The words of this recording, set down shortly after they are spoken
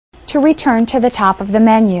to return to the top of the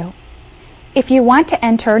menu. If you want to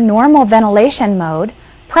enter normal ventilation mode,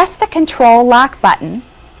 press the Control Lock button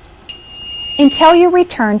until you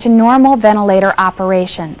return to normal ventilator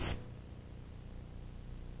operations.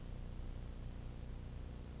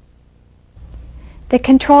 The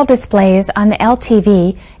control displays on the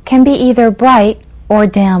LTV can be either bright or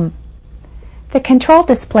dim. The control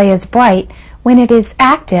display is bright when it is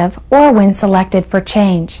active or when selected for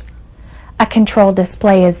change. A control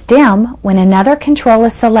display is dim when another control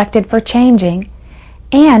is selected for changing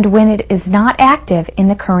and when it is not active in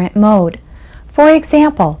the current mode. For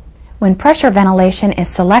example, when pressure ventilation is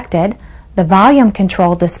selected, the volume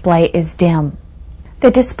control display is dim. The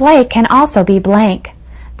display can also be blank.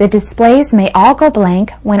 The displays may all go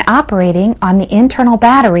blank when operating on the internal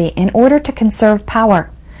battery in order to conserve power,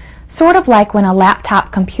 sort of like when a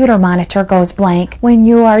laptop computer monitor goes blank when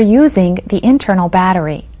you are using the internal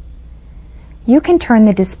battery. You can turn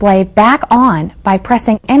the display back on by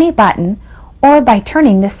pressing any button or by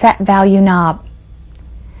turning the set value knob.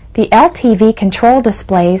 The LTV control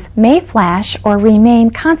displays may flash or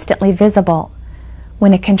remain constantly visible.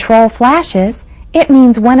 When a control flashes, it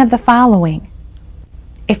means one of the following.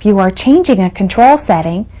 If you are changing a control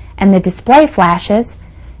setting and the display flashes,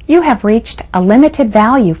 you have reached a limited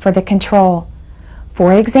value for the control.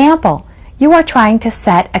 For example, you are trying to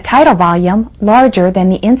set a tidal volume larger than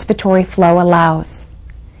the inspiratory flow allows.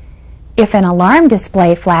 If an alarm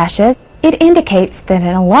display flashes, it indicates that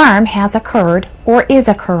an alarm has occurred or is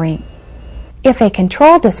occurring. If a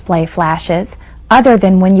control display flashes, other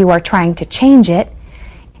than when you are trying to change it,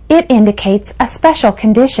 it indicates a special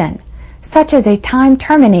condition, such as a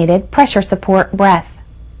time-terminated pressure support breath.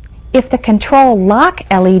 If the control lock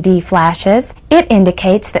LED flashes, it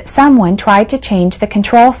indicates that someone tried to change the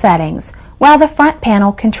control settings while the front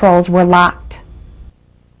panel controls were locked.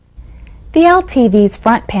 The LTV's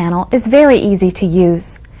front panel is very easy to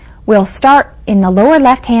use. We'll start in the lower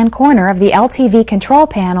left-hand corner of the LTV control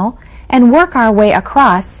panel and work our way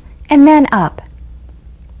across and then up.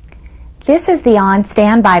 This is the on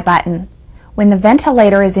standby button. When the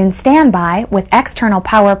ventilator is in standby with external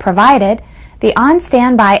power provided, the on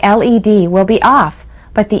standby LED will be off,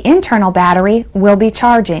 but the internal battery will be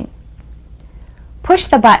charging. Push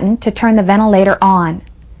the button to turn the ventilator on.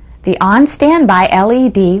 The on standby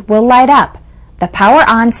LED will light up. The power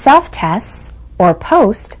on self-tests, or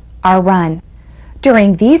post, are run.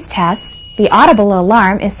 During these tests, the audible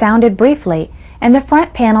alarm is sounded briefly and the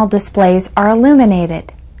front panel displays are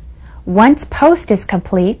illuminated. Once post is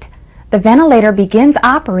complete, the ventilator begins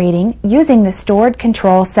operating using the stored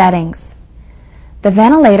control settings. The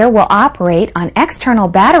ventilator will operate on external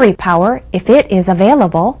battery power if it is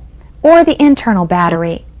available, or the internal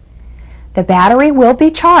battery. The battery will be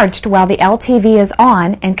charged while the LTV is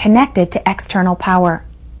on and connected to external power.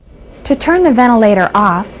 To turn the ventilator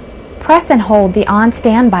off, press and hold the on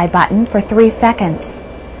standby button for 3 seconds.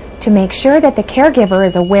 To make sure that the caregiver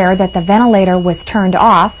is aware that the ventilator was turned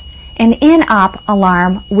off, an in-op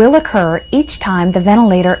alarm will occur each time the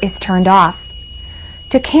ventilator is turned off.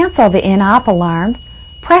 To cancel the in-op alarm,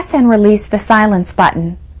 press and release the silence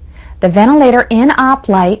button. The ventilator in-op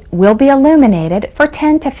light will be illuminated for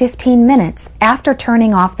 10 to 15 minutes after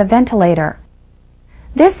turning off the ventilator.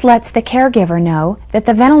 This lets the caregiver know that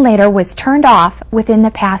the ventilator was turned off within the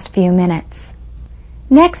past few minutes.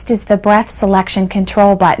 Next is the breath selection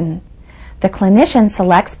control button. The clinician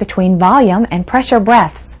selects between volume and pressure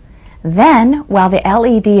breaths. Then, while the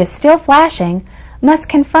LED is still flashing, must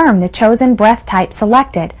confirm the chosen breath type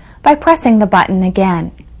selected by pressing the button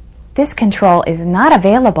again. This control is not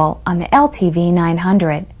available on the LTV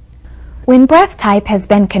 900. When breath type has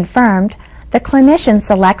been confirmed, the clinician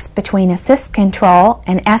selects between assist control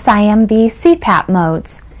and SIMV CPAP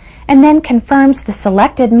modes, and then confirms the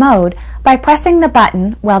selected mode by pressing the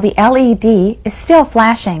button while the LED is still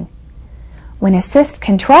flashing. When assist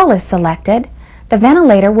control is selected, the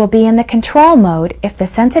ventilator will be in the control mode if the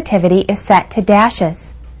sensitivity is set to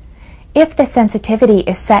dashes. If the sensitivity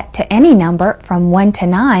is set to any number from 1 to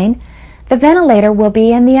 9, the ventilator will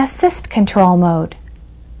be in the assist control mode.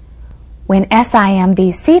 When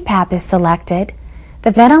SIMV CPAP is selected,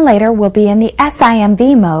 the ventilator will be in the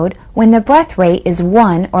SIMV mode when the breath rate is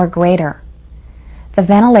 1 or greater. The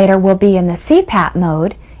ventilator will be in the CPAP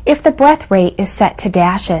mode if the breath rate is set to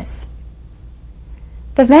dashes.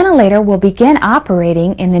 The ventilator will begin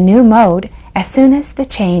operating in the new mode as soon as the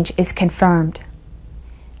change is confirmed.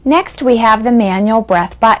 Next, we have the manual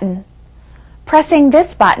breath button. Pressing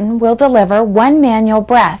this button will deliver one manual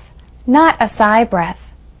breath, not a sigh breath.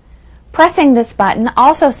 Pressing this button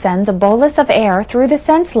also sends a bolus of air through the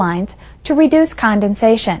sense lines to reduce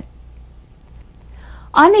condensation.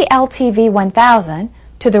 On the LTV 1000,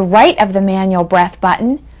 to the right of the manual breath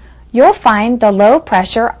button, you'll find the low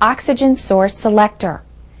pressure oxygen source selector.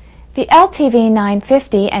 The LTV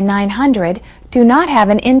 950 and 900 do not have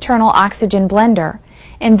an internal oxygen blender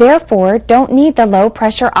and therefore don't need the low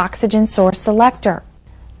pressure oxygen source selector.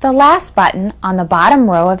 The last button on the bottom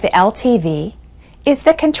row of the LTV is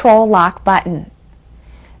the control lock button.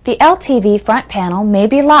 The LTV front panel may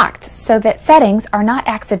be locked so that settings are not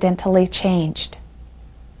accidentally changed.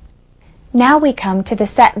 Now we come to the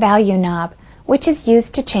set value knob, which is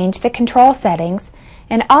used to change the control settings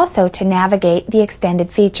and also to navigate the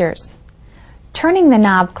extended features. Turning the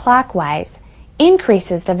knob clockwise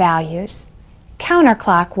increases the values,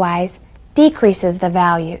 counterclockwise decreases the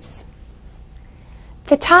values.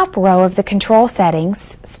 The top row of the control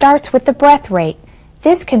settings starts with the breath rate.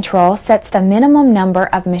 This control sets the minimum number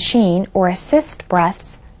of machine or assist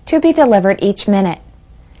breaths to be delivered each minute.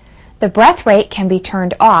 The breath rate can be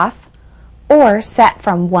turned off or set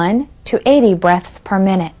from 1 to 80 breaths per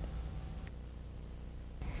minute.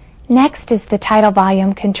 Next is the tidal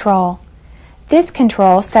volume control. This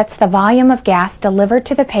control sets the volume of gas delivered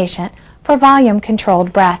to the patient for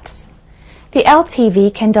volume-controlled breaths. The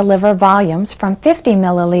LTV can deliver volumes from 50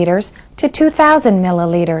 milliliters to 2,000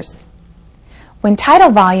 milliliters. When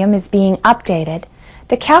tidal volume is being updated,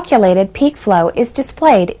 the calculated peak flow is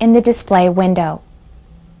displayed in the display window.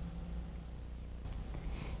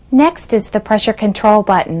 Next is the pressure control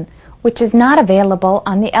button, which is not available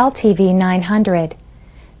on the LTV 900.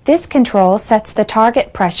 This control sets the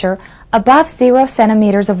target pressure above 0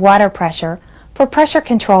 centimeters of water pressure for pressure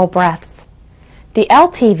control breaths. The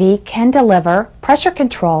LTV can deliver pressure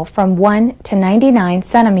control from 1 to 99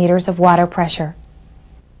 centimeters of water pressure.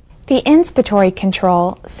 The inspiratory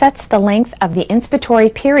control sets the length of the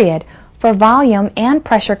inspiratory period for volume and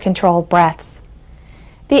pressure control breaths.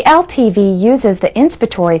 The LTV uses the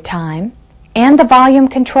inspiratory time and the volume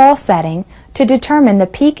control setting to determine the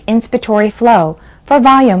peak inspiratory flow for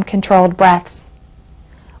volume-controlled breaths.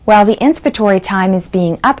 While the inspiratory time is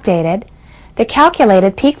being updated, the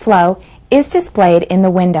calculated peak flow is displayed in the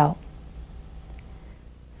window.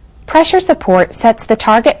 Pressure support sets the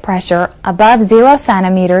target pressure above 0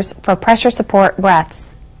 centimeters for pressure support breaths.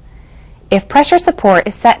 If pressure support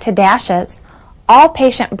is set to dashes, all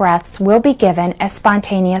patient breaths will be given as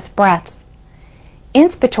spontaneous breaths.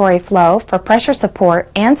 Inspiratory flow for pressure support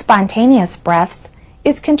and spontaneous breaths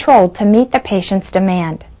is controlled to meet the patient's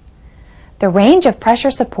demand. The range of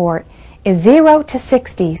pressure support is 0 to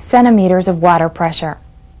 60 centimeters of water pressure.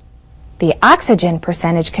 The oxygen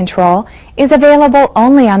percentage control is available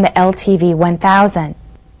only on the LTV 1000.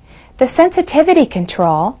 The sensitivity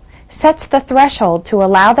control sets the threshold to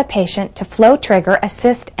allow the patient to flow trigger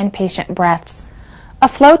assist and patient breaths. A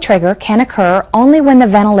flow trigger can occur only when the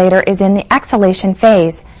ventilator is in the exhalation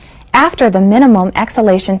phase after the minimum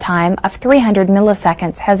exhalation time of 300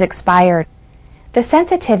 milliseconds has expired. The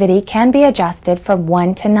sensitivity can be adjusted from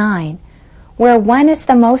 1 to 9, where 1 is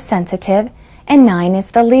the most sensitive and 9 is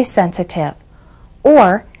the least sensitive.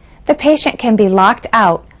 Or the patient can be locked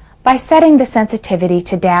out by setting the sensitivity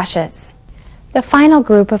to dashes. The final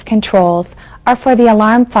group of controls are for the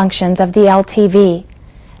alarm functions of the LTV.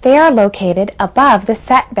 They are located above the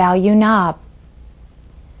set value knob.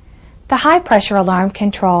 The high pressure alarm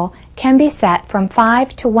control can be set from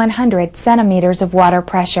 5 to 100 centimeters of water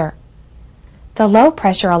pressure. The low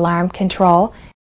pressure alarm control